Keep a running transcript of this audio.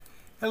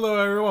Hello,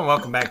 everyone.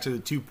 Welcome back to the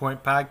 2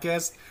 Point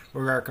Podcast,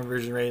 where our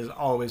conversion rate is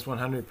always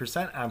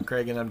 100%. I'm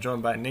Craig, and I'm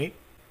joined by Nate.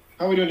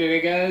 How are we doing today,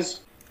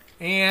 guys?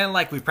 And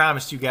like we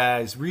promised you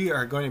guys, we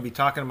are going to be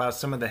talking about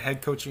some of the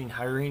head coaching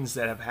hirings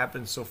that have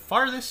happened so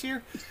far this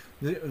year.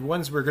 The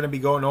ones we're going to be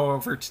going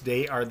over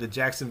today are the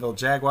Jacksonville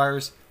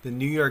Jaguars, the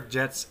New York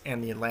Jets,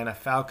 and the Atlanta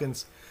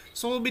Falcons.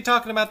 So we'll be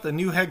talking about the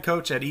new head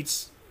coach at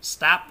each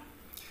stop,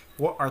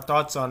 what our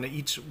thoughts on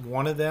each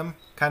one of them,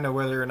 kind of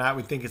whether or not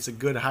we think it's a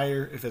good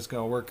hire, if it's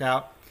going to work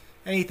out,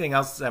 anything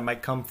else that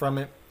might come from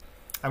it.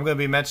 I'm going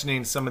to be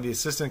mentioning some of the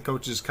assistant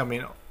coaches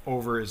coming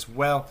over as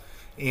well,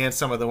 and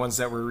some of the ones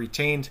that were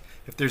retained.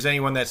 If there's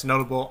anyone that's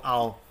notable,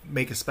 I'll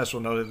make a special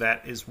note of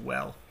that as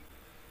well.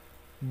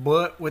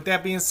 But with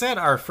that being said,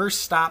 our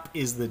first stop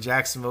is the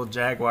Jacksonville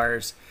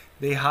Jaguars.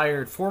 They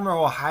hired former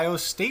Ohio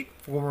State,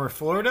 former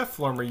Florida,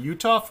 former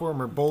Utah,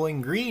 former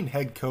Bowling Green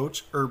head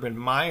coach Urban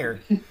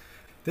Meyer.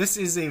 This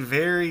is a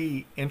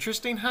very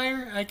interesting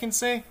hire, I can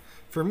say.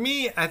 For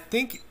me, I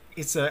think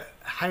it's a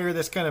hire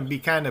that's going to be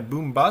kind of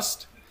boom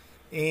bust.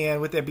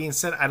 And with that being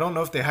said, I don't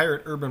know if they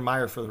hired Urban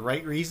Meyer for the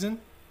right reason.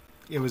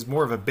 It was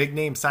more of a big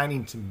name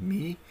signing to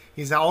me.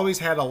 He's always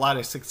had a lot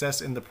of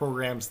success in the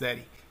programs that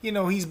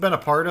he's been a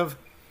part of.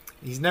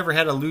 He's never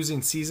had a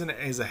losing season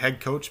as a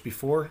head coach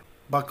before.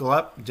 Buckle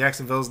up.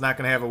 Jacksonville's not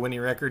going to have a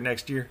winning record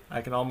next year.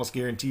 I can almost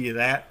guarantee you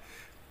that.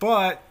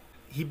 But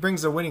he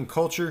brings a winning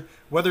culture.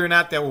 Whether or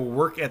not that will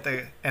work at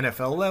the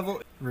NFL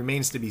level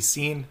remains to be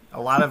seen. A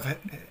lot of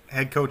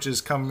head coaches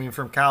coming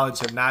from college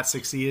have not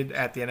succeeded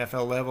at the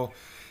NFL level.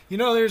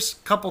 There's a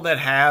couple that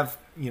have,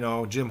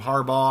 Jim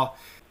Harbaugh,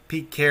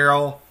 Pete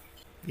Carroll.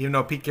 Even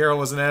though Pete Carroll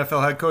was an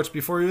NFL head coach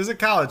before he was a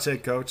college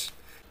head coach.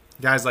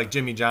 Guys like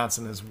Jimmy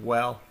Johnson as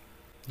well.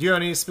 Do you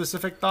have any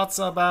specific thoughts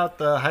about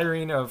the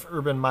hiring of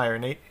Urban Meyer,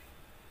 Nate?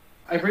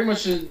 I pretty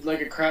much did like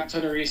a crap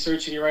ton of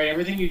research, and you're right.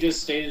 Everything you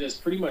just stated is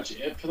pretty much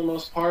it for the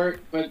most part.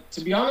 But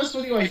to be honest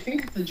with you, I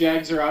think the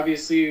Jags are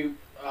obviously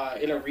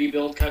in a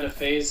rebuild kind of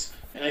phase.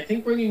 And I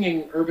think bringing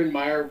in Urban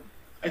Meyer,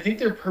 I think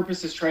their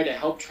purpose is trying to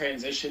help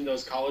transition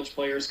those college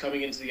players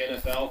coming into the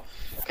NFL,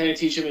 kind of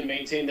teach them and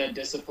maintain that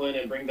discipline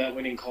and bring that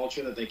winning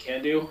culture that they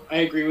can do. I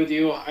agree with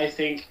you. I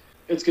think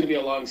it's going to be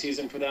a long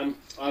season for them,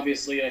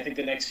 obviously. I think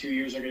the next few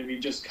years are going to be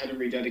just kind of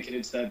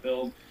rededicated to that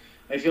build.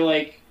 I feel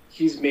like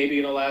he's maybe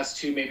going to last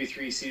 2, maybe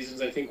 3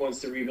 seasons. I think once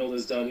the rebuild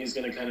is done, he's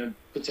going to kind of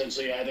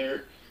potentially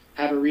either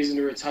have a reason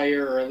to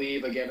retire or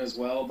leave again as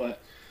well. But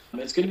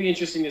it's going to be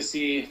interesting to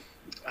see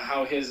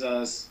how his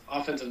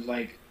offensive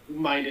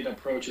minded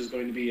approach is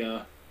going to be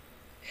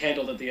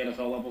handled at the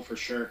NFL level for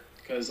sure.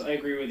 Because I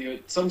agree with you.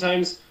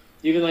 Sometimes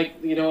even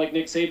like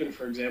Nick Saban,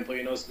 for example,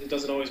 it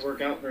doesn't always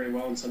work out very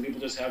well, and some people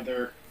just have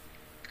their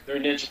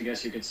niche, I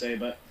guess you could say.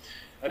 But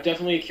I'm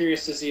definitely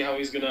curious to see how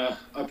he's going to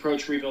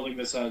approach rebuilding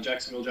this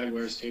Jacksonville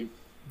Jaguars team.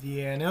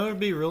 Yeah, and it would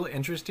be real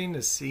interesting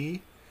to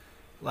see,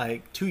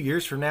 2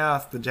 years from now,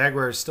 if the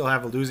Jaguars still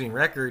have a losing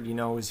record,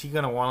 is he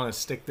going to want to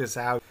stick this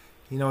out?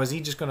 Is he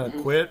just going to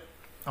quit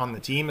on the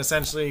team,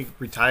 essentially,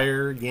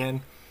 retire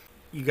again?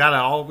 You got to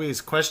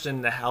always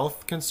question the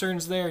health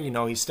concerns there.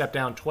 He stepped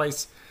down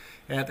twice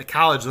at the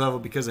college level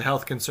because of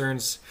health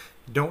concerns.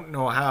 Don't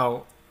know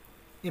how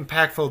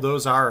impactful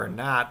those are or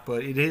not,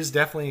 but it is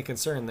definitely a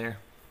concern there.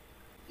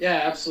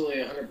 Yeah,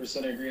 absolutely,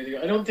 100% agree with you.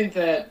 I don't think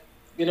that,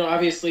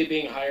 obviously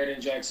being hired in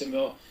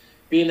Jacksonville,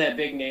 being that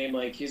big name,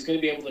 he's going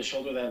to be able to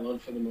shoulder that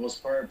load for the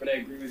most part, but I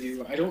agree with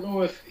you. I don't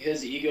know if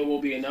his ego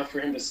will be enough for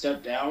him to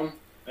step down.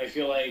 I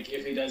feel like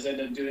if he does end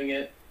up doing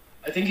it,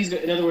 I think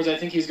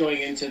he's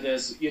going into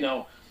this,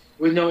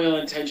 with no ill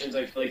intentions.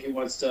 I feel like he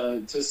wants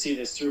to see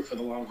this through for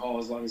the long haul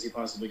as long as he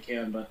possibly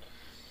can, but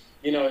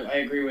I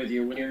agree with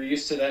you. When you're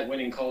used to that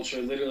winning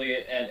culture, literally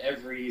at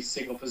every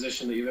single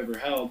position that you've ever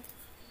held,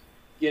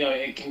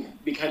 it can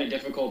be kind of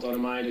difficult on a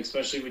mind,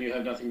 especially when you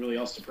have nothing really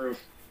else to prove.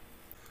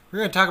 We're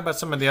going to talk about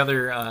some of the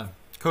other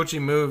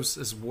coaching moves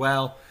as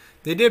well.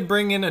 They did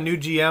bring in a new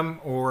GM,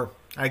 or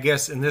I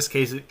guess in this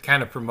case it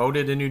kind of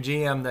promoted a new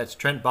GM. That's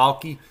Trent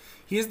Baalke.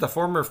 He is the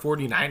former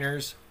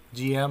 49ers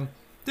GM.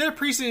 Did a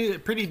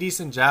pretty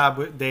decent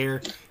job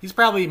there. He's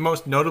probably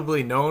most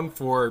notably known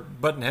for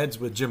button heads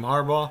with Jim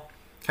Harbaugh,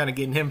 kind of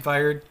getting him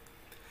fired.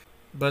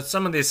 But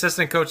some of the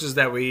assistant coaches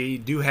that we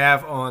do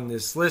have on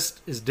this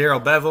list is Darrell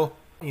Bevell.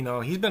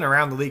 He's been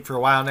around the league for a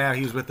while now.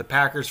 He was with the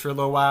Packers for a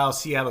little while,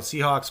 Seattle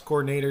Seahawks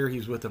coordinator. He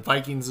was with the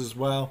Vikings as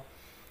well.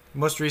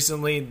 Most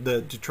recently,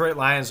 the Detroit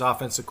Lions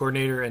offensive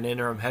coordinator and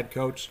interim head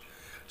coach.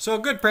 So a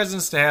good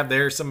presence to have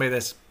there, somebody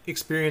that's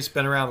experienced,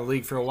 been around the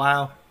league for a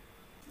while.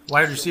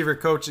 Wide receiver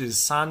coach is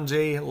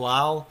Sanjay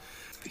Lal.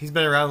 He's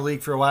been around the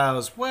league for a while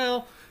as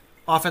well.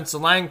 Offensive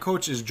line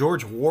coach is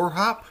George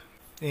Warhop.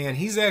 And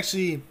he's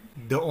actually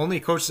the only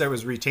coach that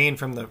was retained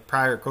from the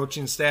prior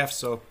coaching staff,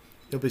 so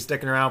he'll be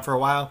sticking around for a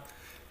while.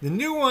 The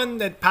new one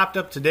that popped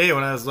up today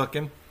when I was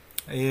looking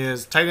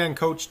is tight end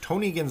coach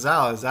Tony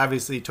Gonzalez.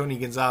 Obviously, Tony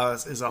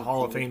Gonzalez is a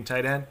Hall of Fame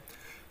tight end.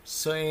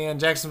 And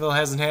Jacksonville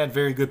hasn't had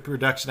very good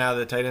production out of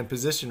the tight end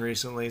position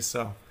recently,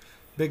 so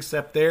big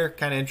step there.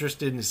 Kind of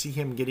interested to see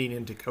him getting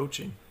into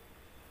coaching.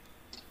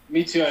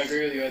 Me too. I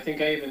agree with you. I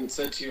think I even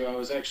said to you I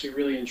was actually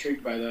really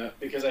intrigued by that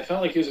because I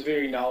felt like he was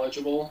very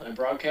knowledgeable at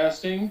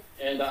broadcasting,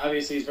 and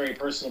obviously he's very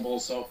personable.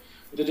 So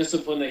with the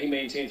discipline that he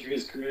maintained through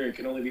his career, it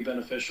can only be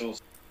beneficial.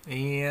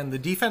 And the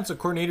defensive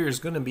coordinator is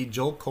going to be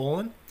Joel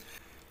Colin.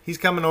 He's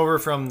coming over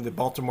from the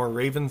Baltimore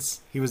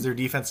Ravens. He was their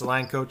defensive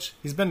line coach.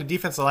 He's been a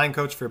defensive line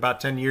coach for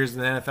about 10 years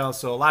in the NFL,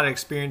 so a lot of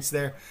experience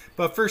there.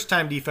 But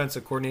first-time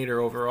defensive coordinator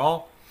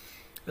overall.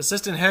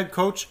 Assistant head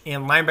coach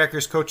and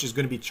linebackers coach is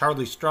going to be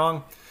Charlie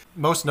Strong.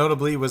 Most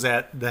notably was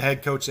at the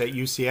head coach at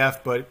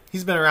UCF, but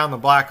he's been around the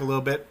block a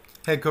little bit.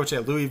 Head coach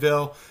at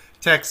Louisville,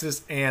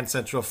 Texas, and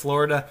Central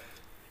Florida.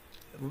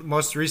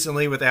 Most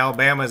recently with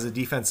Alabama as a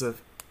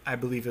defensive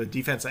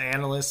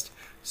analyst.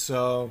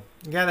 So,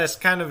 yeah, that's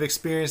kind of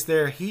experience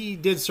there. He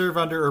did serve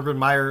under Urban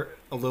Meyer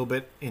a little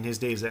bit in his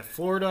days at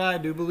Florida, I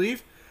do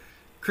believe.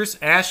 Chris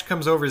Ash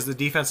comes over as the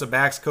defensive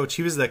backs coach.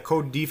 He was the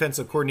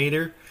co-defensive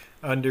coordinator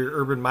under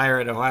Urban Meyer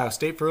at Ohio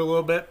State for a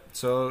little bit.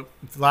 So,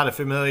 a lot of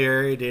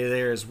familiarity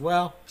there as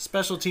well.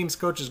 Special teams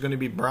coach is going to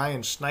be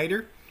Brian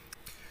Schneider.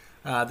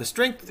 The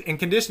strength and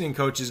conditioning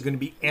coach is going to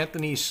be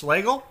Anthony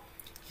Schlegel.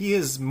 He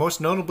is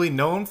most notably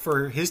known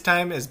for his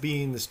time as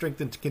being the strength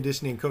and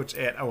conditioning coach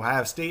at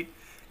Ohio State.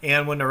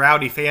 And when the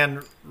rowdy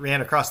fan ran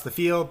across the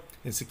field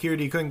and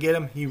security couldn't get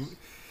him,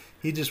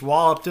 he just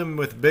walloped him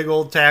with a big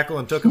old tackle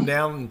and took him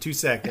down in 2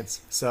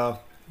 seconds. So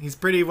he's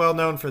pretty well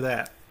known for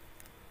that.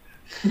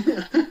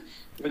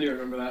 I do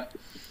remember that.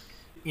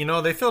 You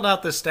know, they filled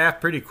out this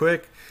staff pretty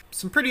quick.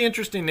 Some pretty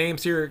interesting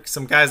names here.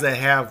 Some guys that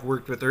have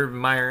worked with Urban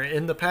Meyer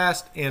in the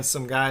past and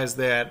some guys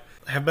that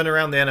have been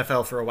around the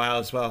NFL for a while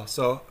as well.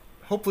 So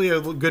hopefully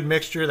a good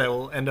mixture that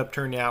will end up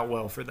turning out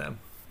well for them.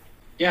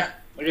 Yeah,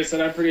 like I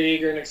said, I'm pretty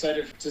eager and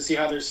excited to see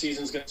how their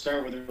season's going to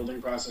start with their building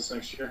process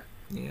next year.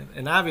 Yeah,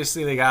 and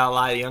obviously they got a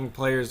lot of young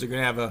players. They're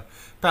going to have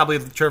probably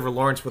Trevor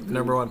Lawrence with the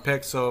number 1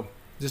 pick, so it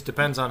just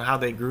depends on how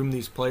they groom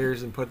these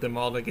players and put them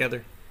all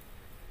together.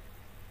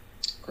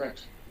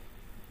 Correct.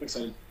 I'm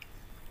excited.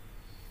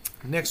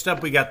 Next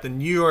up, we got the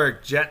New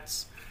York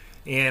Jets,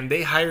 and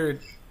they hired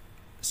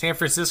San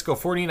Francisco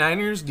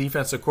 49ers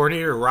defensive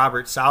coordinator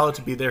Robert Saleh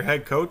to be their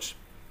head coach.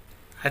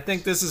 I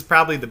think this is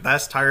probably the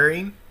best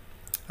hiring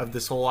of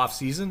this whole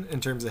offseason in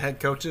terms of head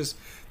coaches.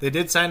 They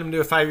did sign him to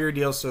a 5-year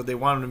deal, so they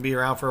want him to be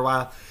around for a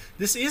while.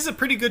 This is a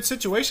pretty good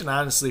situation,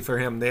 honestly, for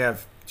him. They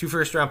have 2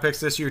 first-round picks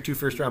this year, 2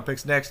 first-round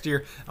picks next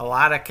year, a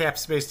lot of cap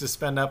space to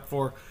spend up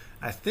for.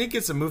 I think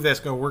it's a move that's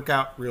going to work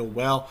out real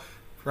well.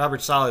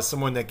 Robert Saleh is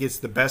someone that gets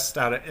the best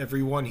out of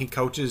everyone he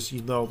coaches.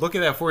 You know, look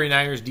at that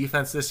 49ers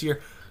defense this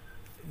year.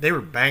 They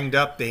were banged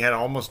up. They had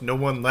almost no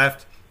one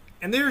left.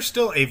 And they're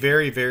still a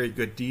very, very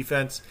good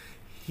defense.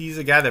 He's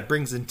a guy that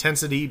brings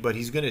intensity, but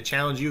he's going to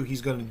challenge you.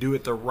 He's going to do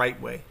it the right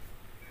way.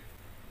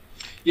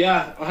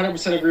 Yeah,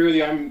 100% agree with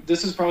you.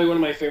 This is probably one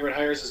of my favorite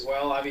hires as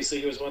well. Obviously,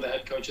 he was one of the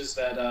head coaches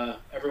that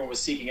everyone was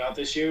seeking out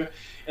this year.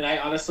 And I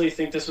honestly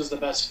think this was the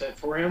best fit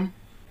for him.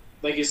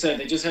 Like you said,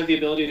 they just have the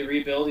ability to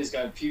rebuild. He's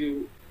got a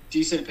few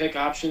decent pick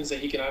options that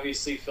he can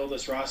obviously fill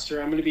this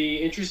roster. I'm going to be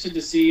interested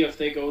to see if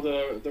they go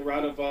the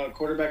route of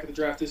quarterback of the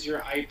draft this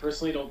year. I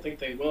personally don't think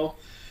they will.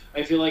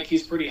 I feel like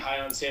he's pretty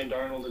high on Sam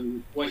Darnold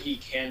and what he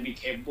can be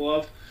capable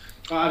of.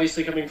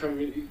 Obviously, coming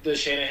from the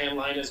Shanahan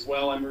line as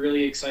well, I'm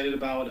really excited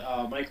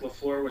about Mike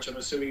LaFleur, which I'm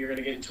assuming you're going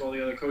to get into all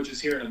the other coaches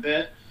here in a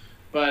bit.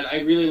 But I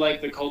really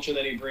like the culture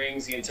that he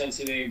brings, the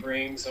intensity that he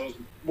brings. That was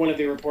one of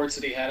the reports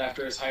that he had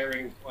after his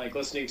hiring, like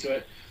listening to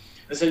it.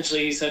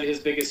 Essentially, he said his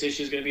biggest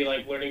issue is going to be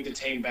like learning to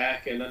tame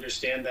back and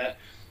understand that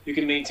you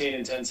can maintain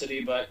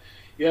intensity, but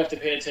you have to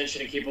pay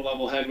attention and keep a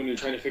level head when you're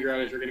trying to figure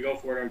out if you're going to go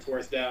for it on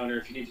 4th down or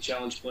if you need to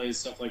challenge plays,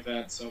 stuff like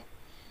that. So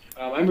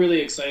I'm really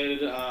excited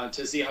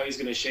to see how he's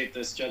going to shape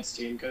this Jets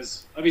team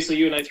because obviously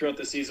you and I throughout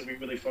the season we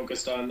really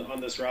focused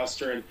on this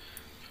roster and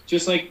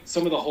just like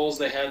some of the holes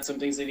they had, some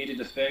things they needed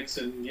to fix,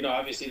 and you know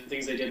obviously the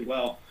things they did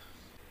well.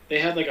 They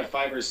had like a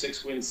 5 or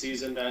 6 win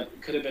season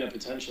that could have been a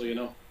potential, you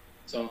know.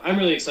 So I'm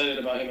really excited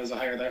about him as a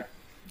hire there.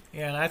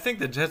 Yeah, and I think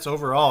the Jets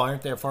overall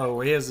aren't that far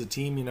away as a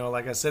team. You know,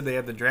 like I said, they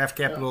have the draft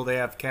capital, They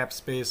have cap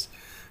space.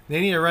 They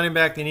need a running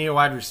back, they need a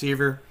wide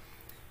receiver.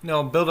 You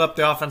know, build up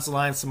the offensive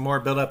line some more,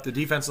 build up the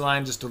defensive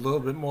line just a little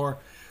bit more,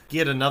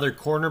 get another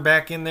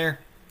cornerback in there.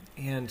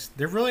 And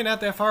they're really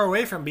not that far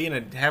away from being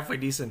a halfway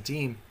decent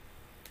team.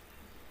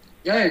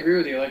 Yeah, I agree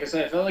with you. Like I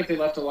said, I felt like they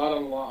left a lot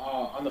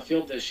on the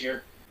field this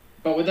year.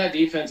 But with that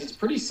defense, it's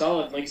pretty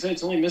solid. Like you said,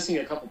 it's only missing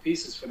a couple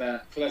pieces for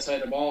that side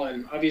of the ball.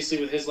 And obviously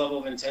with his level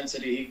of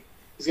intensity,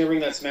 he's going to bring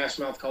that smash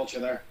mouth culture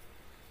there.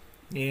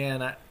 Yeah,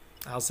 and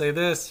I'll say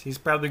this. He's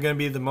probably going to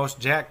be the most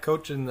jacked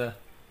coach in the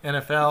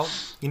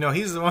NFL. You know,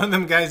 he's one of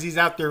them guys, he's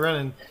out there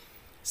running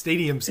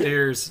stadium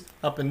stairs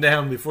up and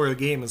down before the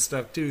game and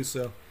stuff too.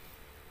 So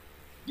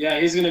yeah,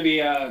 he's going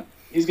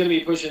to be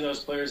pushing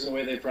those players in a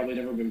way they've probably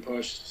never been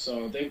pushed.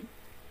 So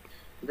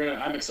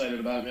I'm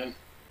excited about it, man.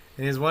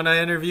 In his one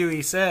interview,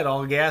 he said,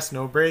 all gas,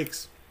 no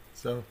brakes.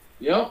 So.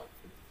 Yep.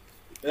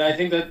 And I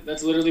think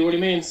that's literally what he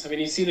means. I mean,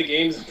 you see the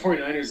games of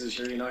 49ers this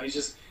year, you know,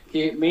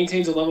 he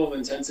maintains a level of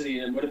intensity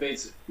and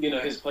motivates, you know,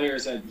 his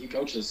players that he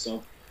coaches.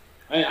 So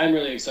I'm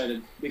really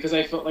excited because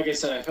I felt, like I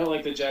said, I felt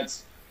like the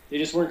Jets, they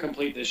just weren't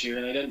complete this year,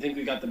 and I didn't think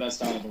we got the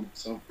best out of them.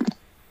 So.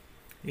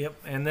 Yep.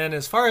 And then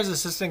as far as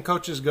assistant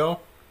coaches go,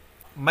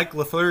 Mike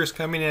LaFleur is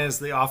coming in as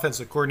the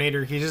offensive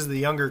coordinator. He is the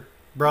younger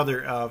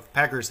brother of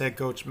Packers head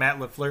coach Matt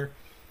LaFleur.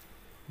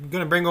 I'm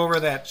going to bring over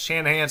that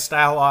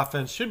Shanahan-style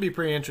offense. Should be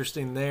pretty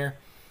interesting there.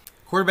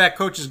 Quarterback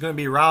coach is going to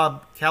be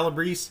Rob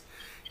Calabrese.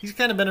 He's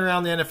kind of been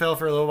around the NFL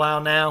for a little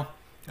while now.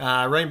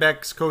 Running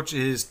backs coach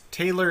is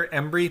Taylor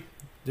Embry.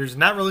 There's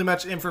not really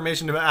much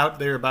information out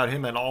there about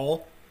him at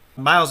all.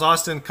 Miles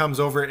Austin comes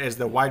over as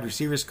the wide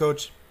receivers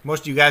coach.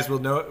 Most of you guys will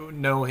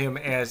know him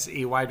as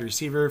a wide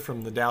receiver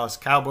from the Dallas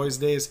Cowboys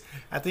days.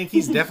 I think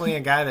he's definitely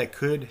a guy that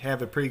could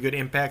have a pretty good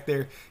impact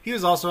there. He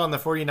was also on the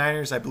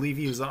 49ers. I believe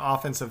he was an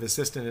offensive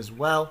assistant as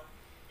well.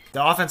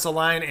 The offensive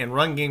line and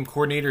run game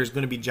coordinator is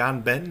going to be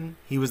John Benton.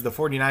 He was the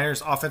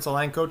 49ers offensive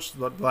line coach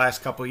the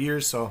last couple of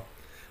years, so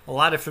a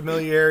lot of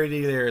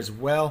familiarity there as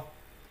well.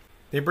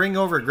 They bring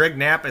over Greg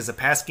Knapp as a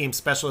pass game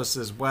specialist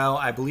as well.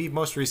 I believe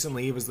most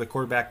recently he was the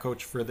quarterback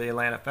coach for the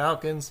Atlanta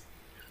Falcons.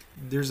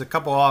 There's a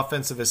couple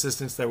offensive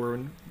assistants that were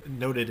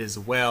noted as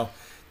well.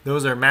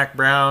 Those are Mac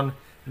Brown,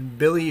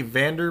 Billy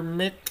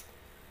Vandermick,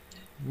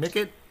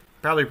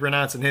 probably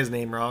pronouncing his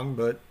name wrong,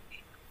 but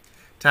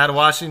Todd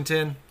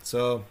Washington.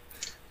 So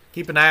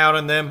keep an eye out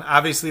on them.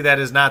 Obviously, that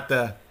is not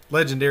the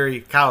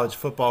legendary college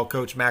football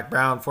coach Mac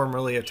Brown,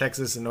 formerly of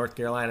Texas and North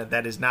Carolina.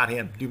 That is not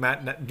him. Do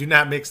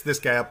not mix this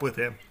guy up with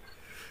him.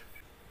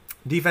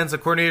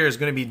 Defensive coordinator is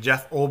going to be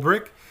Jeff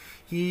Ulbrich.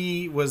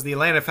 He was the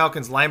Atlanta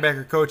Falcons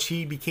linebacker coach.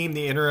 He became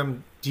the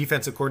interim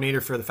defensive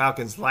coordinator for the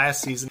Falcons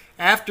last season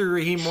after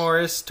Raheem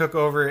Morris took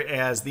over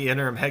as the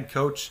interim head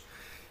coach.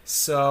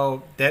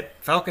 So that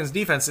Falcons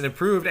defense had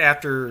improved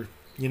after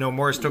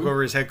Morris took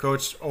over as head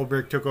coach.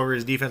 Ulbrich took over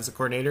as defensive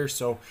coordinator.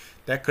 So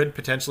that could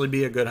potentially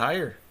be a good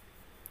hire.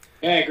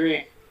 Yeah, I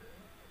agree.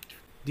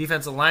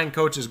 Defensive line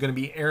coach is going to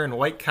be Aaron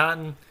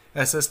Whitecotton.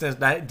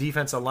 Assistant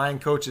defensive line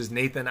coach is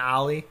Nathan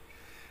Ollie.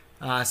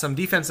 Some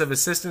defensive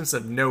assistants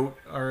of note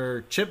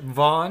are Chip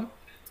Vaughn,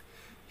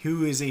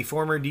 who is a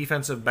former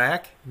defensive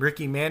back,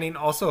 Ricky Manning,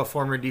 also a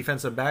former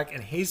defensive back,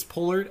 and Hayes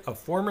Pullard, a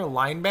former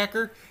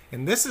linebacker.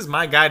 And this is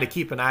my guy to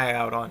keep an eye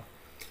out on.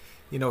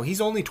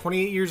 He's only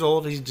 28 years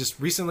old. He's just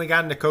recently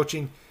got into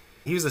coaching.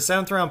 He was a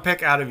 7th-round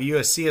pick out of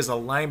USC as a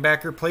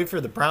linebacker, played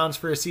for the Browns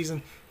for a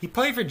season. He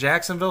played for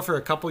Jacksonville for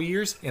a couple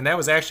years, and that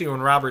was actually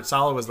when Robert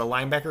Saleh was the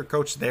linebacker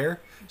coach there.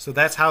 So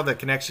that's how the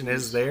connection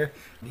is there.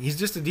 He's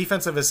just a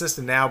defensive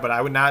assistant now, but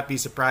I would not be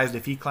surprised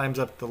if he climbs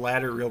up the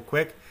ladder real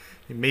quick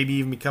and maybe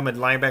even become a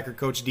linebacker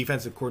coach,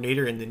 defensive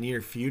coordinator in the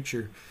near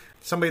future.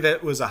 Somebody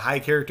that was a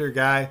high-character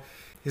guy.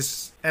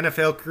 His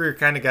NFL career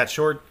kind of got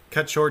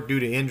cut short due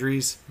to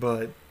injuries,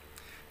 but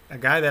a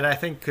guy that I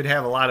think could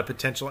have a lot of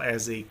potential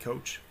as a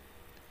coach.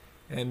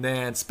 And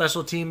then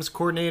special teams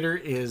coordinator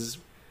is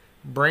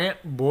Brant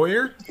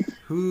Boyer,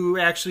 who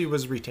actually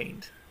was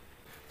retained.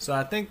 So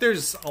I think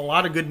there's a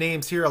lot of good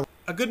names here.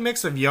 A good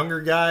mix of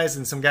younger guys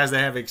and some guys that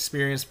have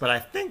experience. But I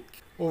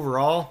think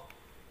overall,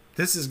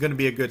 this is going to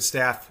be a good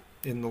staff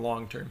in the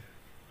long term.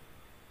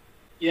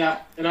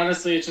 Yeah, and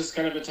honestly, it's just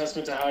kind of a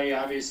testament to how you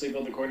obviously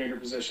build the coordinator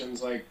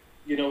positions. Like,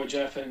 with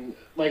Jeff and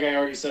like I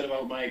already said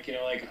about Mike,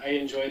 I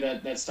enjoy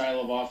that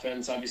style of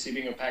offense. Obviously,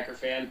 being a Packer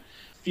fan,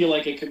 feel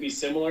like it could be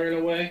similar in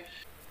a way.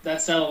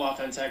 That style of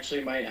offense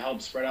actually might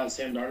help spread out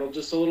Sam Darnold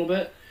just a little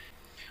bit.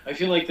 I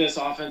feel like this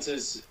offense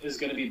is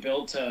going to be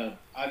built to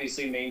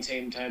obviously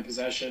maintain time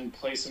possession,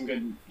 play some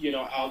good,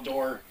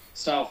 outdoor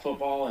style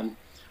football, and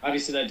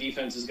obviously that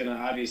defense is going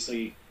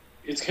to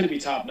it's going to be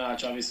top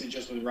notch, obviously,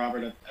 just with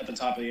Robert at the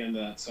top of the end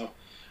of that. So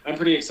I'm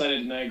pretty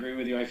excited, and I agree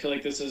with you. I feel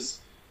like this is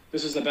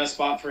the best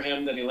spot for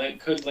him that he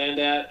could land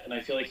at, and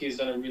I feel like he's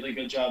done a really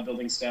good job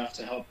building staff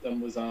to help them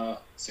with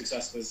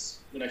success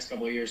the next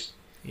couple of years.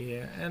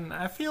 Yeah, and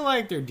I feel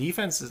like their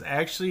defense is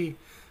actually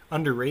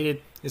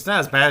underrated. It's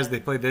not as bad as they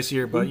played this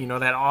year, but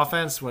that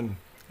offense when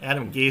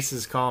Adam Gase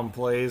is calling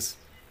plays,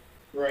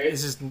 right?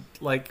 It's just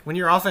like when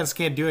your offense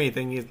can't do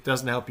anything, it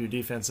doesn't help your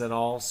defense at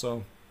all.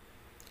 So,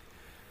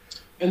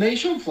 and they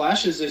showed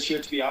flashes this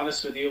year, to be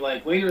honest with you.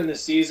 Like later in the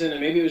season,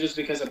 and maybe it was just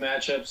because of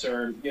matchups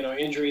or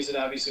injuries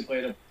that obviously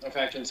played a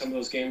factor in some of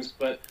those games,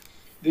 but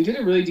they did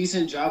a really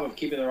decent job of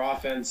keeping their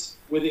offense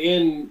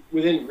within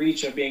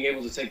reach of being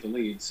able to take the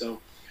lead. So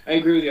I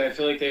agree with you. I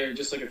feel like they're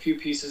just like a few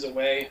pieces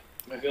away.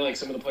 I feel like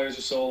some of the players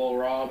are still a little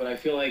raw, but I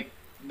feel like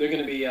they're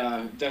going to be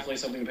definitely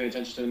something to pay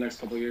attention to in the next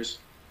couple of years.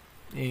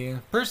 Yeah.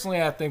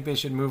 Personally, I think they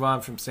should move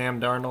on from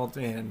Sam Darnold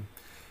and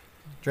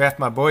draft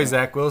my boy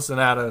Zach Wilson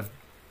out of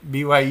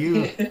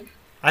BYU.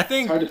 I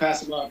think it's hard to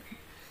pass him up.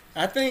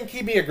 I think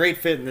he'd be a great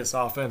fit in this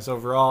offense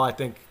overall. I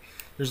think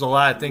there's a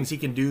lot of things he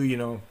can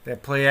do,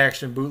 that play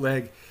action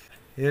bootleg.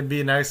 It'd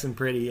be nice and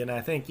pretty. And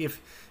I think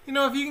if you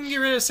can get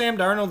rid of Sam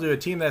Darnold to a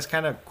team that's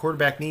kind of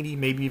quarterback needy,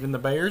 maybe even the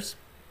Bears,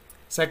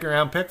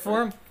 2nd-round pick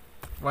for him,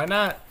 why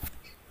not?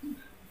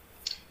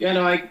 Yeah,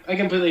 no, I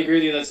completely agree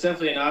with you. That's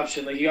definitely an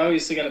option. Like, you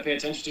obviously got to pay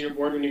attention to your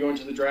board when you go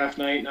into the draft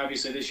night, and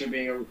obviously this year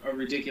being a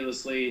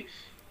ridiculously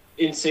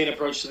insane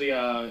approach to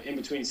the in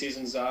between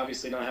seasons.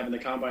 Obviously, not having the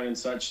combine and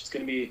such, it's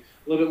going to be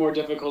a little bit more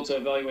difficult to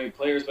evaluate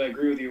players. But I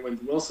agree with you. When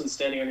Wilson's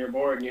standing on your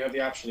board and you have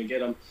the option to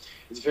get him,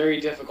 it's very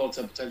difficult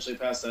to potentially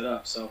pass that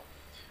up. So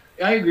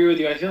I agree with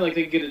you. I feel like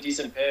they could get a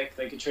decent pick.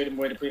 They could trade him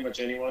away to pretty much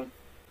anyone.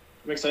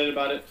 I'm excited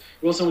about it.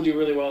 Wilson would do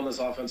really well in this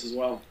offense as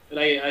well, and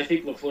I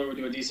think LaFleur would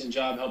do a decent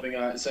job helping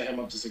set him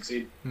up to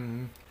succeed.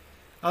 Mm-hmm.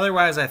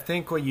 Otherwise, I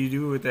think what you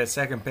do with that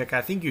second pick,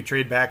 I think you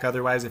trade back.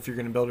 Otherwise, if you're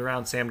going to build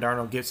around Sam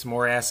Darnold, get some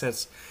more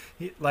assets.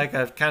 Like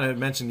I've kind of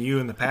mentioned to you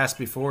in the past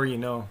before,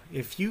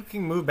 if you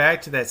can move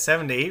back to that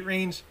 7 to 8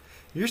 range,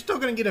 you're still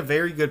going to get a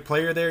very good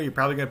player there. You're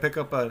probably going to pick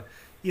up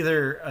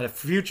either a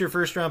future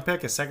first-round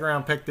pick, a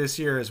second-round pick this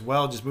year as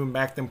well, just moving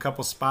back them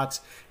couple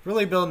spots,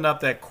 really building up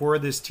that core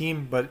of this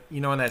team. But,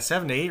 in that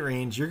 7 to 8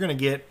 range, you're going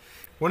to get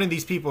one of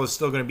these people is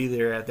still going to be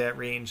there at that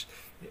range,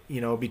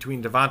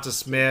 between Devonta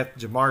Smith,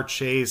 Jamar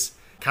Chase,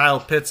 Kyle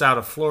Pitts out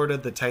of Florida,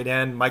 the tight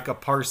end, Micah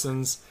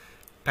Parsons,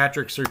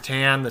 Patrick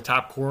Surtain, the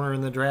top corner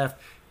in the draft.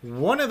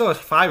 One of those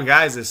 5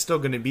 guys is still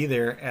going to be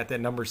there at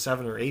that number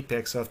 7 or 8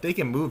 pick. So if they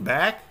can move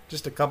back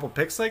just a couple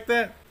picks like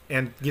that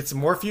and get some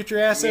more future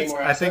assets,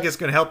 I think it's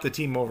going to help the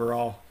team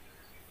overall.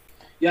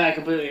 Yeah, I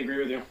completely agree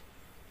with you.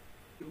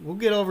 We'll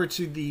get over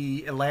to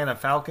the Atlanta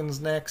Falcons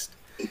next,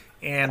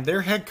 and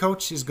their head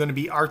coach is going to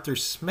be Arthur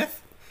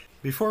Smith.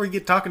 Before we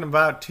get talking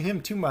about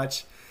him too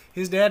much,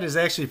 his dad is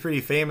actually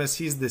pretty famous.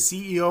 He's the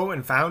CEO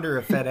and founder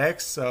of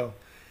FedEx, so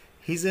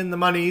he's in the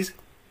monies.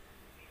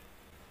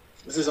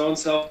 This is his own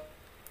self.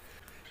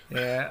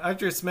 Yeah,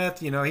 Arthur Smith,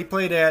 he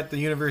played at the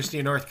University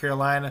of North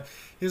Carolina.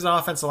 He was an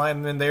offensive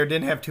lineman there,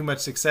 didn't have too much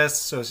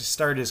success, so he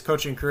started his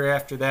coaching career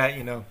after that.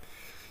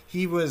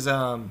 He was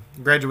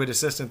graduate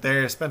assistant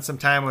there, spent some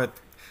time with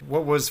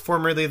what was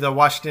formerly the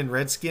Washington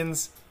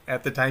Redskins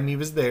at the time he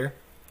was there.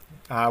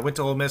 Went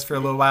to Ole Miss for a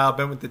little while,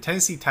 been with the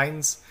Tennessee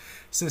Titans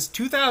since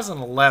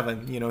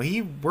 2011.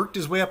 He worked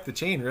his way up the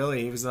chain,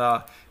 really. He was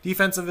a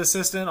defensive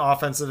assistant,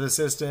 offensive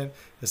assistant,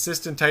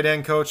 assistant tight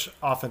end coach,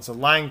 offensive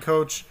line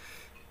coach,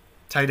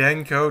 tight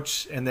end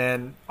coach, and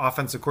then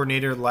offensive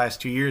coordinator the last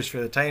 2 years for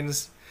the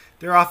Titans.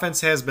 Their offense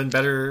has been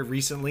better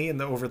recently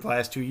over the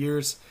last 2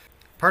 years.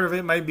 Part of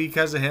it might be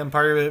because of him.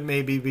 Part of it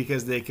may be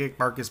because they kicked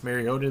Marcus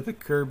Mariota to the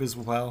curb as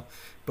well.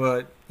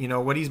 But,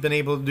 what he's been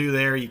able to do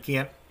there, you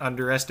can't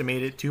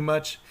underestimate it too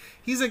much.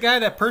 He's a guy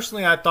that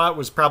personally I thought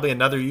was probably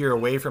another year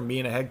away from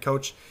being a head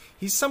coach.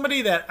 He's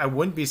somebody that I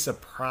wouldn't be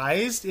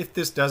surprised if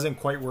this doesn't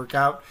quite work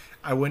out.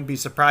 I wouldn't be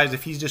surprised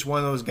if he's just one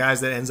of those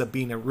guys that ends up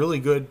being a really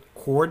good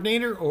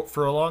coordinator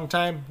for a long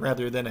time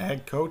rather than a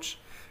head coach.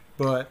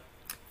 But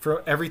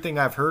for everything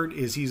I've heard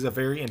is he's a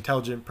very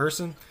intelligent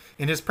person.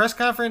 In his press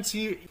conference,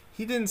 he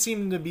didn't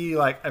seem to be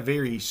like a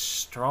very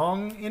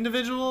strong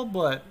individual,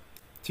 but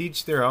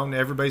teach their own.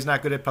 Everybody's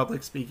not good at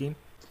public speaking.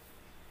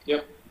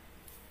 Yep.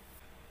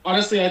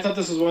 Honestly, I thought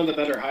this was one of the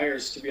better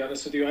hires, to be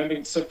honest with you.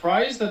 I'm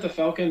surprised that the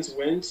Falcons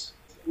went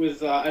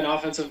with an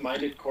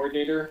offensive-minded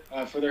coordinator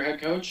for their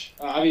head coach.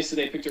 Obviously,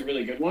 they picked a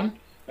really good one.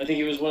 I think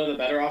he was one of the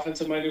better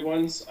offensive-minded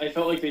ones. I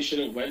felt like they should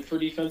have went for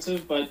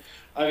defensive, but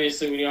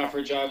obviously when you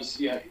offer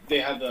jobs, they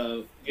have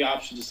the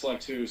option to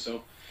select who.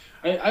 So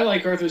I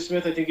like Arthur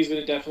Smith. I think he's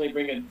going to definitely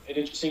bring an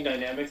interesting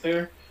dynamic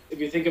there. If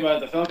you think about it,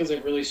 the Falcons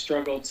have really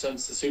struggled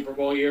since the Super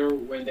Bowl year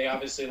when they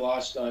obviously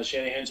lost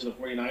Shanahan to the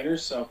 49ers.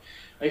 So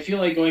I feel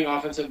like going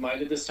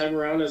offensive-minded this time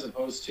around as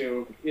opposed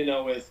to,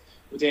 with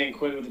Dan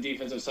Quinn with the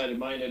defensive-sided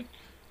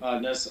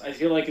mindedness, I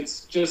feel like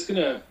it's just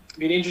going to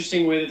be an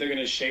interesting way that they're going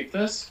to shape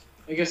this,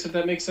 I guess, if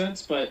that makes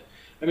sense. But,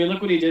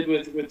 look what he did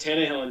with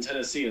Tannehill in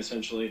Tennessee,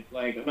 essentially.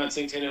 Like, I'm not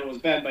saying Tannehill was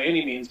bad by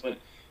any means, but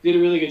he did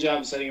a really good job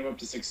of setting him up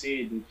to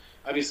succeed. And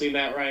obviously,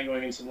 Matt Ryan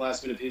going into the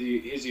last bit of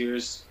his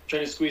years,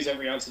 trying to squeeze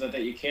every ounce of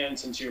that you can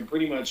since you're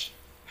pretty much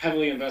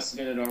heavily invested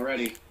in it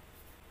already.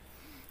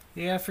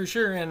 Yeah, for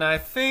sure. And I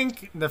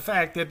think the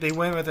fact that they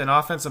went with an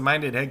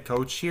offensive-minded head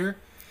coach here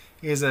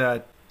is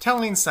a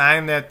telling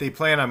sign that they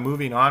plan on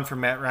moving on from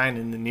Matt Ryan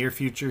in the near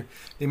future.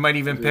 They might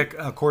even pick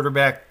a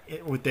quarterback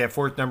with that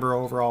 4th number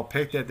overall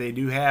pick that they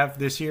do have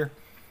this year.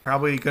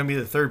 Probably going to be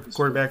the 3rd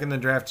quarterback in the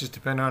draft, just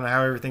depending on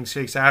how everything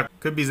shakes out.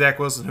 Could be Zach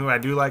Wilson, who I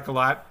do like a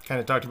lot. Kind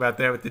of talked about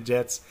that with the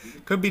Jets.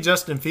 Could be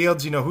Justin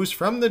Fields, who's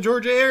from the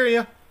Georgia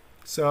area.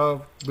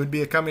 So, would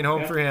be a coming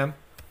home for him.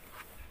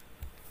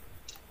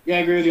 Yeah, I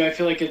agree with you. I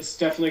feel like it's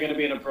definitely going to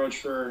be an approach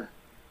for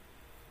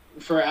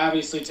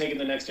obviously taking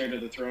the next heir to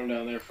the throne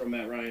down there from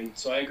Matt Ryan.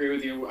 So I agree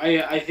with you.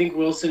 I think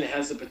Wilson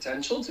has the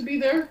potential to be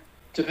there,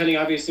 depending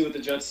obviously what the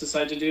Jets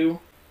decide to do.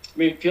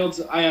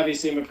 Fields, I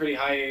obviously am a pretty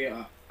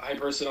high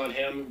person on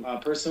him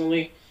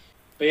personally.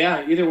 But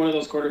yeah, either one of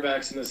those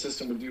quarterbacks in the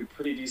system would do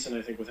pretty decent,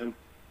 I think, with him.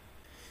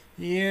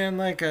 Yeah, and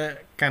like I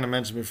kind of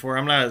mentioned before,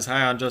 I'm not as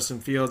high on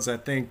Justin Fields. I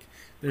think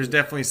there's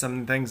definitely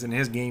some things in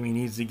his game he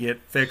needs to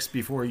get fixed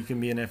before he can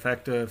be an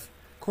effective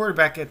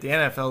quarterback at the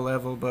NFL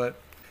level. But,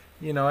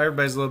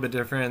 everybody's a little bit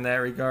different in that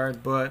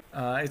regard. But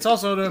it's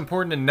also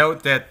important to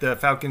note that the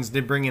Falcons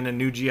did bring in a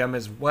new GM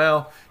as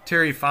well.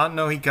 Terry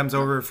Fontenot, he comes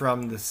over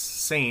from the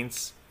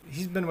Saints.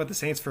 He's been with the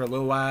Saints for a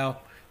little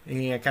while.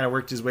 He kind of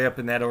worked his way up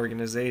in that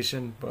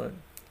organization, but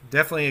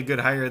Definitely a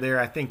good hire there.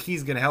 I think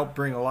he's going to help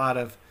bring a lot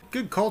of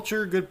good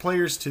culture, good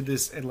players to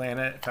this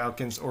Atlanta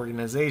Falcons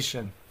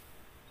organization.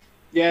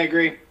 Yeah, I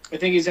agree. I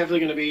think he's definitely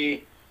going to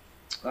be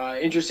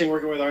interesting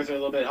working with Arthur a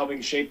little bit,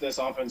 helping shape this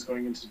offense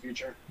going into the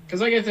future.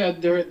 Because like I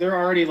said, they're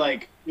already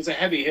like, it's a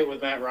heavy hit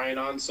with Matt Ryan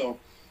on, so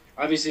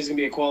obviously he's going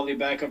to be a quality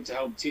backup to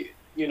help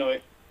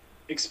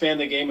expand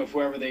the game of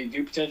whoever they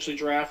do potentially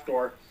draft,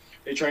 or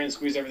they try and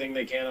squeeze everything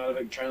they can out of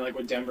it, trying like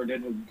what Denver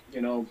did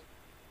with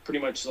pretty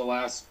much the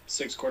last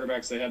 6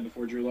 quarterbacks they had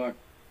before Drew Lock.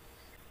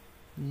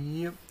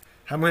 Yep.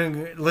 I'm going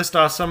to list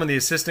off some of the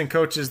assistant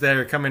coaches that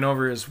are coming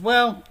over as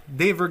well.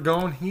 Dave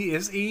Ragone, he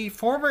is a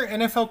former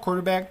NFL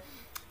quarterback.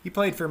 He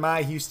played for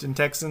my Houston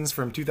Texans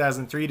from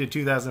 2003 to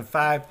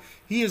 2005.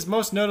 He is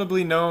most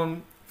notably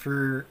known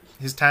for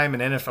his time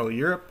in NFL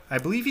Europe. I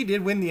believe he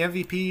did win the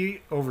MVP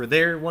over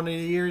there one of the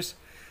years.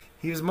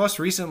 He was most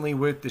recently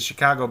with the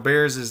Chicago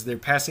Bears as their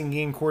passing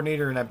game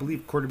coordinator and I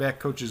believe quarterback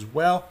coach as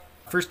well.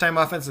 First-time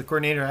offensive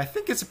coordinator. I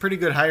think it's a pretty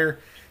good hire.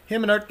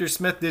 Him and Arthur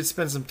Smith did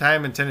spend some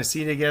time in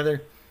Tennessee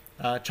together.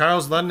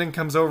 Charles London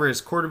comes over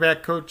as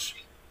quarterback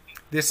coach.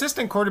 The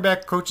assistant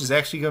quarterback coach is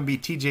actually going to be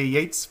T.J.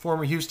 Yates,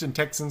 former Houston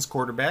Texans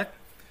quarterback.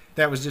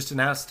 That was just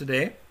announced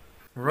today.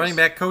 Running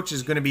back coach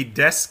is going to be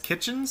Des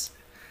Kitchens.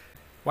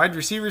 Wide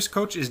receivers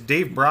coach is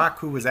Dave Brock,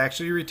 who was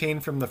actually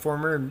retained from the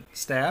former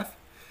staff.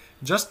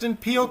 Justin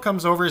Peel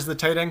comes over as the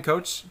tight end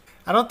coach.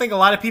 I don't think a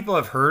lot of people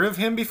have heard of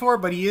him before,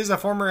 but he is a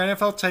former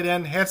NFL tight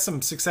end. Had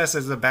some success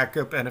as a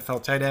backup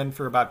NFL tight end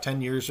for about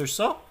 10 years or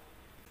so.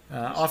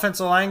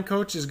 Offensive line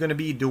coach is going to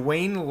be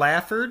Dwayne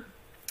Lafford.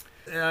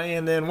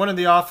 And then one of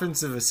the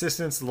offensive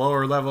assistants,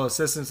 lower level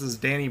assistants, is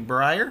Danny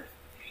Breyer.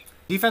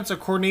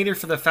 Defensive coordinator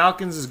for the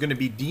Falcons is going to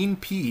be Dean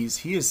Pease.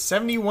 He is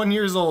 71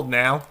 years old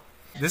now.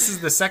 This is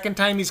the second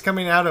time he's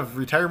coming out of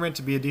retirement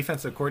to be a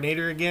defensive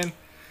coordinator again.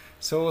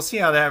 So we'll see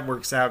how that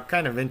works out.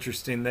 Kind of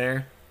interesting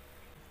there.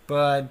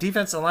 But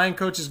defensive line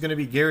coach is going to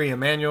be Gary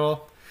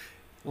Emanuel.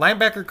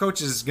 Linebacker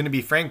coach is going to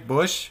be Frank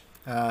Bush.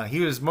 He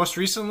was most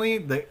recently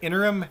the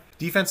interim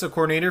defensive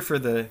coordinator for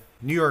the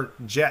New York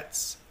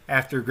Jets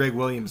after Greg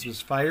Williams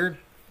was fired.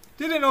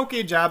 Did an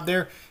okay job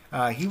there.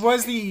 He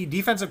was the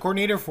defensive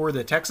coordinator for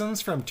the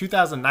Texans from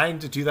 2009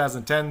 to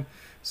 2010.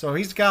 So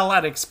he's got a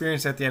lot of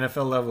experience at the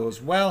NFL level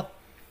as well.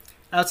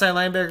 Outside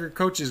linebacker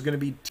coach is going to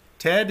be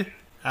Ted,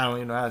 I don't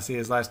even know how to say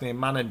his last name,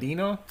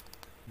 Monadino.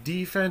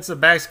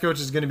 Defensive backs coach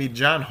is going to be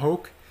John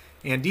Hoke.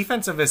 And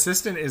defensive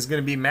assistant is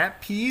going to be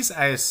Matt Pease.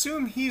 I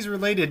assume he's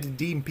related to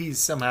Dean Pease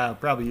somehow,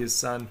 probably his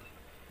son.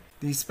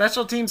 The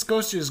special teams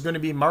coach is going to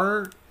be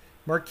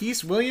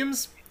Marquise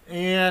Williams.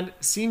 And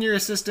senior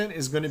assistant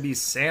is going to be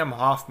Sam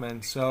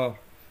Hoffman. So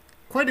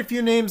quite a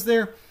few names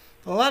there.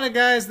 A lot of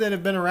guys that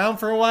have been around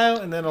for a while,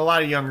 and then a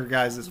lot of younger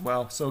guys as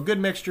well. So a good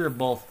mixture of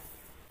both.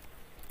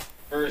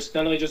 First,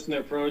 not only just in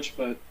their approach,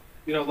 but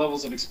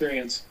levels of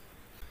experience.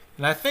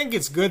 And I think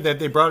it's good that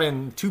they brought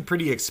in 2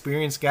 pretty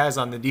experienced guys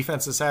on the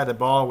defensive side of the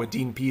ball with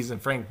Dean Pease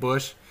and Frank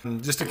Bush,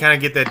 just to kind of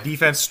get that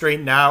defense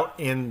straightened out.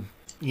 And,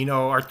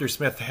 Arthur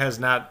Smith has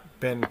not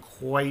been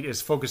quite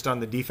as focused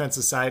on the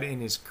defensive side in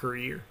his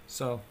career.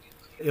 So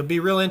it'll be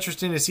real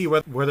interesting to see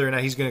whether or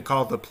not he's going to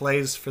call the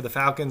plays for the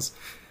Falcons.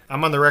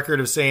 I'm on the record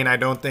of saying I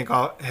don't think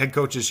all head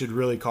coaches should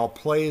really call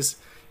plays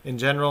in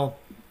general.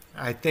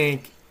 I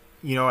think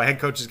a head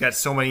coach has got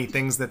so many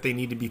things that they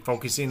need to be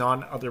focusing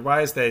on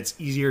otherwise that it's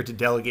easier to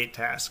delegate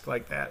tasks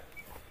like that.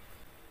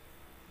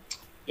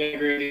 Yeah, I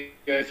agree with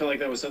you. I feel like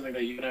that was something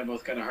that you and I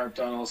both kind of harped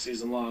on all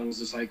season long. It was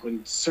just like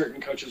when certain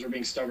coaches were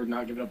being stubborn,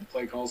 not giving up the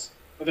play calls.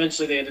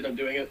 Eventually they ended up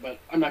doing it, but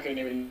I'm not going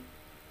to even...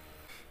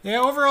 Yeah,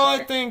 overall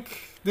I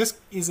think this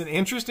is an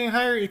interesting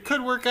hire. It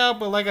could work out,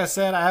 but like I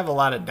said, I have a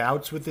lot of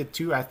doubts with it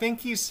too. I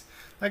think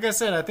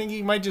I think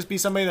he might just be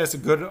somebody that's a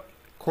good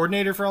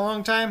coordinator for a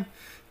long time.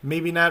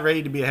 Maybe not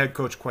ready to be a head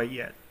coach quite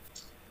yet.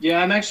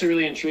 Yeah, I'm actually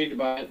really intrigued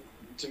by it,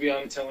 to be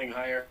on telling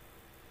hire.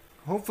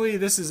 Hopefully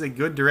this is a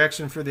good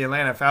direction for the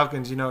Atlanta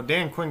Falcons.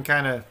 Dan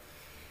Quinn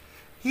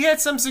he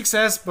had some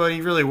success, but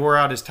he really wore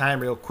out his time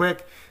real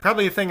quick.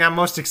 Probably the thing I'm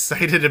most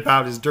excited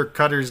about is Dirk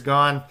Cutter's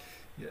gone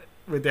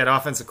with that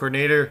offensive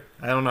coordinator.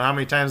 I don't know how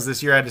many times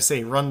this year I had to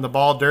say, run the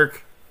ball,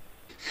 Dirk.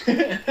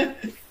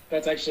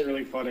 That's actually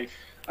really funny.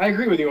 I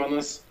agree with you on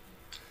this.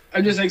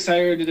 I'm just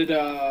excited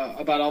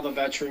about all the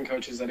veteran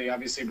coaches that he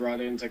obviously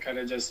brought in to kind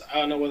of just, I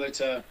don't know whether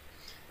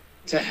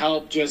to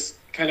help just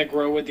kind of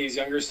grow with these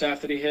younger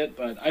staff that he hit,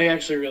 but I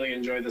actually really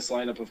enjoy this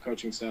lineup of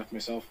coaching staff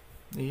myself.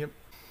 Yep.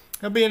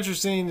 It'll be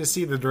interesting to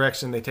see the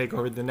direction they take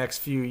over the next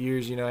few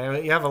years. You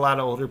have a lot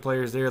of older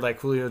players there like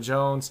Julio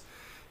Jones,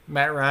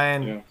 Matt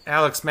Ryan. Yeah.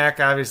 Alex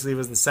Mack obviously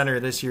was the center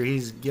this year.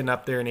 He's getting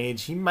up there in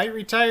age. He might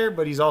retire,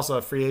 but he's also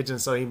a free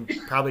agent, so he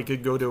probably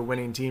could go to a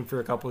winning team for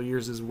a couple of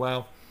years as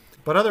well.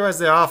 But otherwise,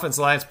 the offense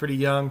line's pretty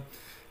young.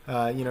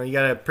 You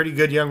got a pretty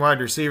good young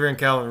wide receiver in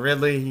Calvin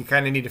Ridley. You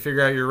kind of need to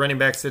figure out your running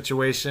back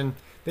situation.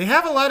 They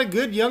have a lot of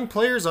good young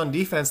players on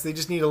defense. They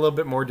just need a little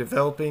bit more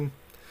developing.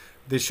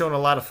 They've shown a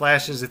lot of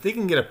flashes. If they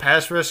can get a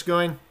pass rush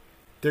going,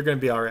 they're going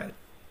to be all right.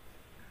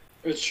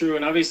 It's true,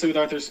 and obviously with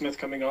Arthur Smith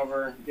coming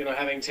over,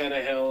 having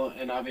Tannehill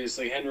and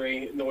obviously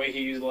Henry, and the way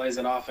he utilized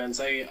that offense,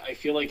 I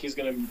feel like he's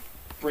going to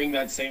bring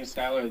that same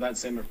style or that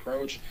same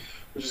approach,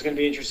 which is going to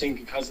be interesting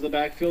because of the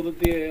backfield that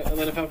the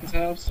Atlanta Falcons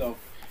have. So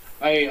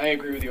I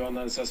agree with you on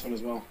that assessment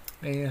as well.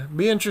 Yeah,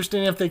 be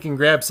interesting if they can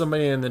grab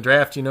somebody in the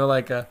draft,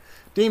 like a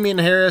Damian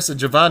Harris, a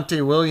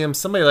Javonte Williams,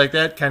 somebody like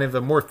that, kind of a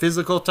more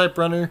physical type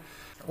runner.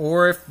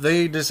 Or if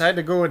they decide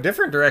to go a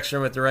different direction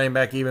with the running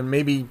back even,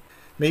 maybe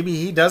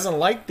he doesn't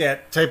like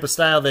that type of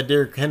style that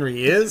Derrick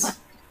Henry is,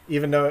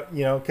 even though,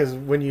 because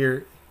when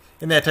you're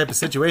in that type of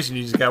situation,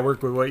 you just got to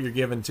work with what you're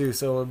given too.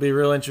 So it'll be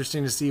real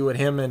interesting to see what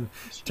him and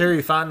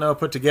Terry Fontenot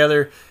put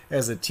together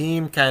as a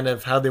team, kind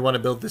of how they want to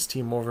build this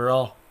team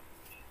overall.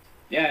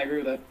 Yeah, I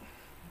agree with that.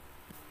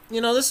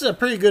 This is a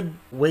pretty good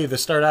way to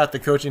start out the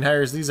coaching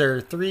hires. These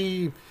are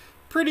 3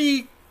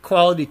 pretty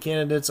quality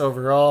candidates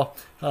overall.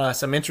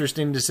 Some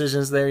interesting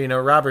decisions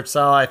there. Robert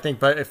Saleh, I think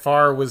by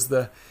far was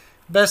the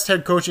best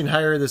head coaching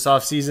hire this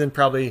offseason,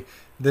 probably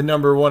the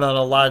number one on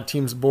a lot of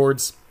teams'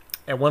 boards.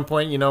 At one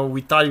point,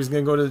 we thought he was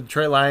going to go to the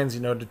Detroit Lions,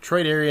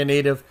 Detroit area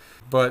native,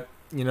 but,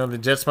 the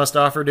Jets must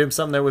have offered him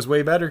something that was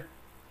way better.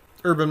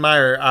 Urban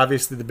Meyer,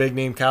 obviously the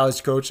big-name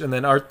college coach, and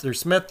then Arthur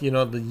Smith,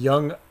 the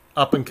young,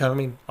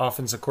 up-and-coming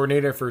offensive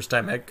coordinator,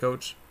 first-time head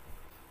coach.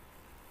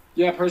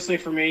 Yeah, personally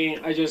for me,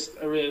 I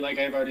really like,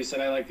 I've already said,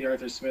 I like the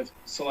Arthur Smith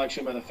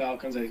selection by the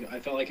Falcons. I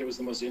felt like it was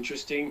the most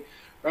interesting.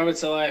 Robert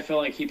Saleh, I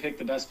felt like he picked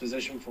the best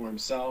position for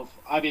himself.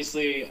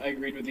 Obviously, I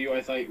agreed with you.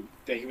 I thought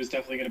that he was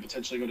definitely going to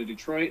potentially go to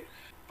Detroit.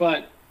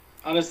 But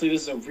honestly,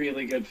 this is a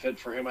really good fit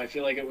for him. I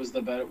feel like it was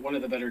one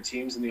of the better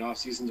teams in the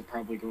offseason to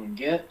probably go and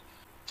get.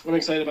 I'm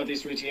excited about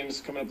these 3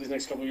 teams coming up these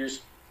next couple of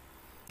years.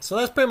 So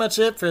that's pretty much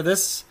it for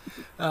this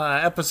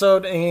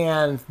episode.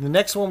 And the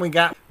next one we're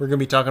going to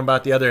be talking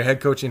about the other head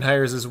coaching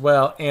hires as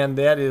well. And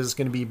that is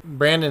going to be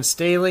Brandon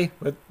Staley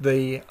with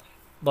the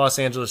Los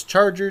Angeles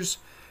Chargers,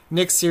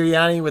 Nick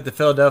Sirianni with the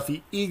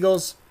Philadelphia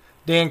Eagles,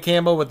 Dan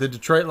Campbell with the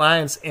Detroit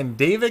Lions, and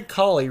David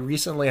Culley,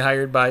 recently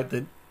hired by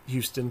the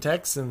Houston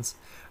Texans.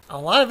 A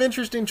lot of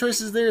interesting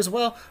choices there as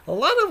well. A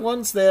lot of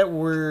ones that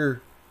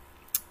were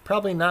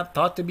probably not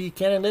thought to be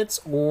candidates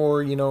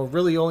or,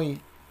 really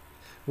only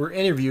were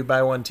interviewed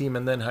by one team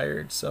and then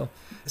hired. So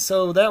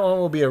that one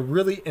will be a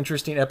really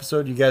interesting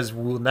episode. You guys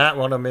will not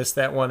want to miss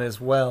that one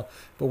as well.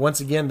 But once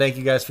again, thank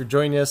you guys for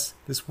joining us.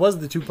 This was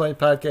the 2 Point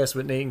Podcast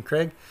with Nate and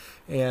Craig,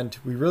 and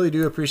we really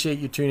do appreciate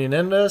you tuning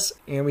in to us,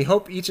 and we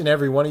hope each and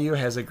every one of you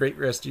has a great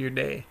rest of your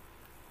day.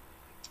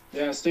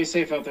 Yeah, stay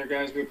safe out there,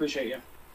 guys. We appreciate you.